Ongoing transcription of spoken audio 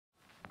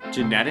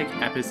Genetic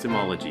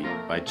Epistemology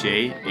by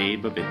J. A.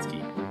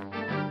 Babitsky.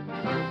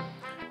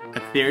 A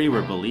theory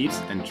where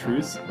beliefs and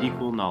truths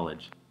equal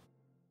knowledge.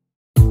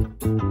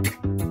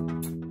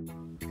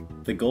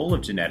 The goal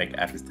of genetic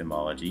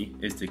epistemology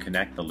is to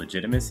connect the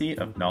legitimacy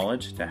of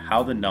knowledge to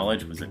how the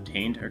knowledge was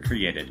obtained or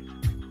created.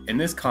 In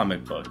this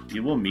comic book,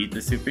 you will meet the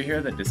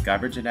superhero that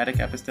discovered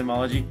genetic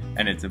epistemology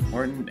and its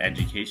important in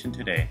education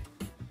today.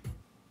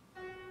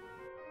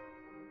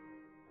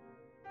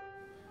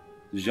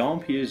 Jean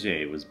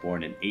Piaget was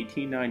born in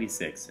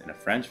 1896 in a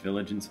French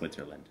village in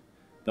Switzerland.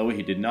 Though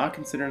he did not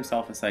consider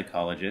himself a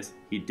psychologist,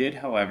 he did,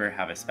 however,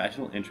 have a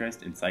special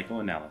interest in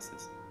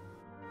psychoanalysis.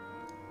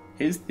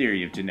 His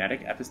theory of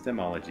genetic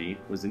epistemology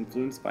was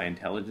influenced by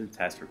intelligence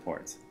test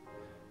reports.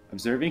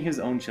 Observing his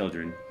own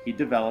children, he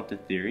developed a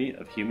theory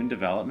of human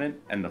development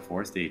and the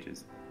 4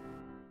 stages.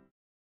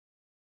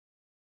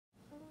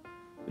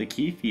 The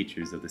key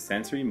features of the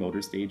sensory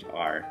motor stage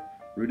are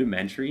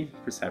rudimentary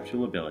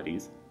perceptual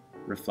abilities,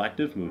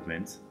 reflective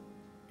movements,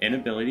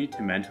 inability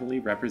to mentally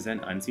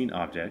represent unseen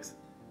objects,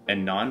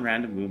 and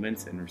non-random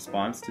movements in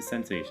response to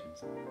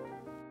sensations.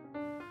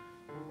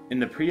 In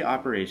the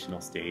pre-operational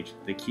stage,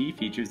 the key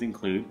features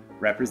include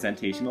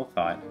representational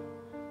thought,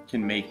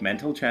 can make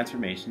mental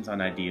transformations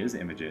on ideas,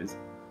 images,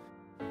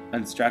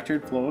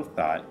 unstructured flow of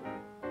thought,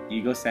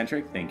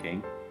 egocentric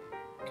thinking,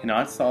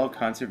 cannot solve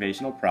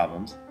conservational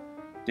problems,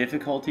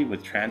 difficulty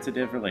with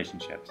transitive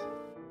relationships.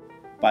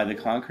 By the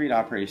concrete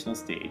operational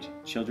stage,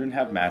 children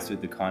have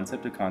mastered the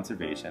concept of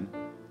conservation,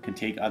 can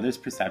take others'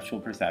 perceptual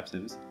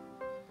perceptives,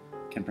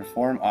 can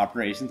perform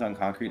operations on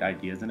concrete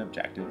ideas and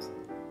objectives.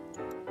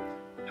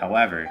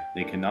 However,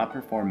 they cannot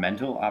perform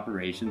mental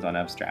operations on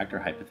abstract or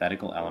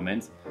hypothetical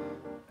elements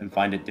and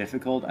find it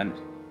difficult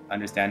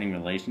understanding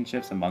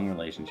relationships among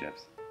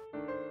relationships.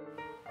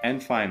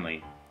 And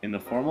finally, in the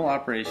formal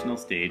operational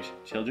stage,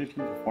 children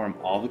can perform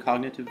all the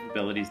cognitive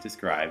abilities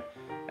described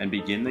and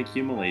begin the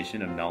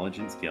accumulation of knowledge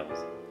and skills.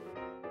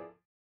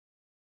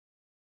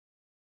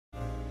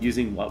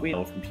 Using what we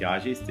know from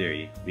Piaget's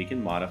theory, we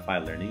can modify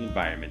learning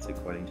environments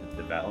according to the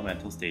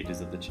developmental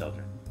stages of the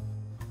children.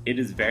 It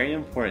is very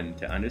important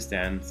to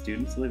understand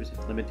students'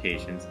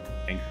 limitations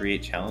and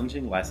create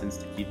challenging lessons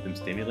to keep them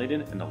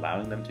stimulated and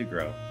allowing them to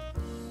grow.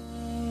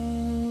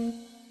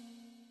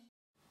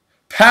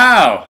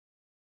 Pow!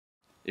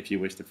 If you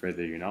wish to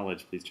further your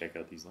knowledge, please check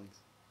out these links.